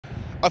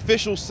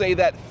Officials say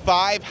that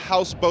 5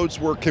 houseboats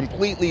were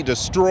completely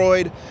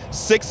destroyed,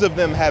 6 of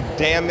them have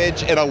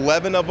damage, and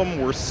 11 of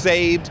them were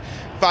saved.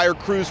 Fire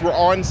crews were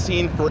on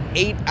scene for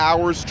 8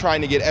 hours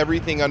trying to get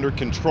everything under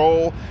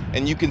control,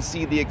 and you can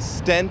see the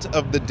extent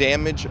of the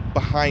damage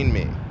behind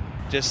me.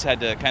 Just had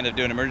to kind of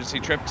do an emergency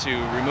trip to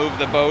remove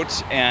the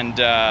boat and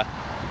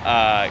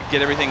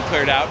get everything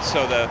cleared out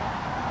so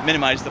to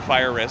minimize the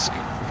fire risk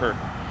for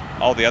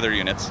all the other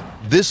units.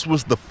 This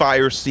was the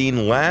fire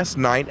scene last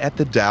night at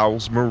the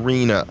Dalles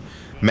Marina.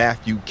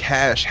 Matthew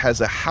Cash has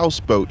a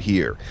houseboat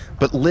here,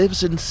 but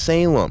lives in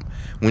Salem.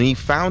 When he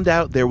found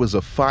out there was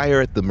a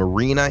fire at the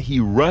marina, he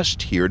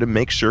rushed here to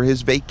make sure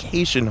his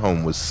vacation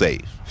home was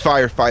safe.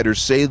 Firefighters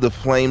say the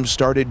flames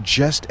started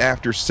just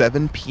after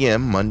 7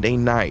 p.m. Monday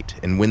night,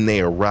 and when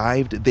they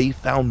arrived, they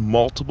found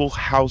multiple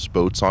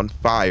houseboats on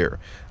fire.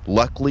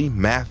 Luckily,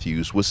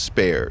 Matthews was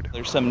spared.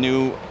 There's some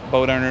new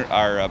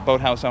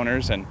boathouse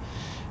owners, and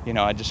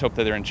I just hope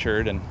that they're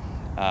insured, and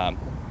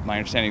my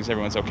understanding is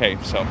everyone's okay,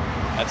 so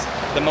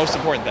that's the most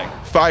important thing.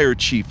 Fire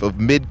Chief of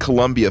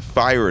Mid-Columbia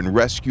Fire and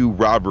Rescue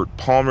Robert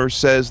Palmer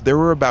says there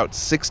were about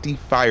 60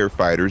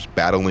 firefighters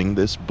battling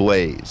this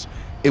blaze.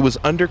 It was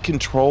under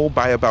control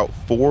by about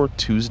 4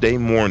 Tuesday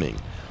morning.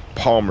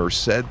 Palmer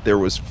said there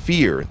was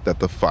fear that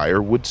the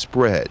fire would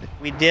spread.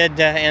 We did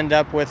end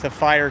up with a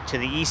fire to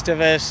the east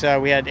of us.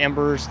 We had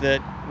embers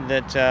that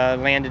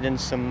landed in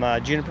some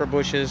juniper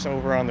bushes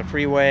over on the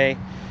freeway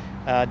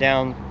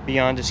down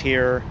beyond us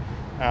here.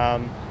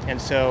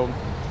 And so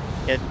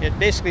it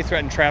basically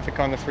threatened traffic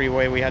on the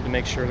freeway. We had to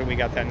make sure that we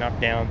got that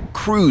knocked down.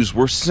 Crews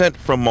were sent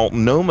from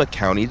Multnomah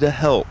County to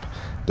help.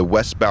 The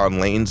westbound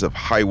lanes of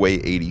Highway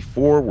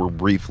 84 were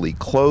briefly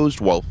closed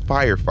while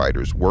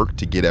firefighters worked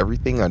to get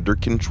everything under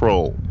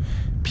control.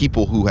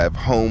 People who have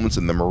homes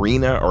in the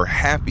marina are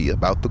happy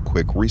about the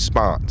quick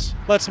response.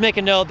 Let's make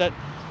a note that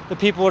the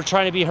people are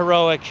trying to be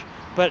heroic,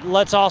 but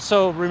let's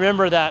also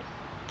remember that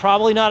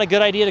probably not a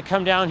good idea to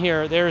come down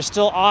here. There is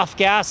still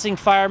off-gassing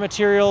fire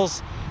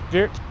materials,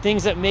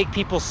 things that make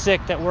people sick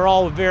that we're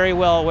all very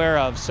well aware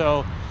of.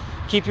 So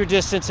keep your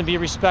distance and be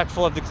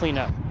respectful of the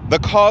cleanup. The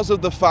cause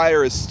of the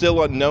fire is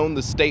still unknown.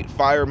 The state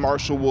fire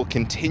marshal will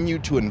continue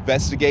to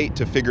investigate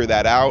to figure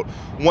that out.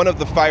 One of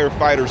the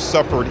firefighters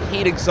suffered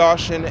heat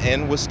exhaustion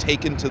and was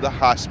taken to the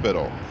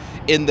hospital.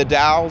 In the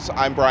Dalles,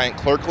 I'm Bryant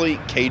Clerkley,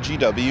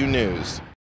 KGW News.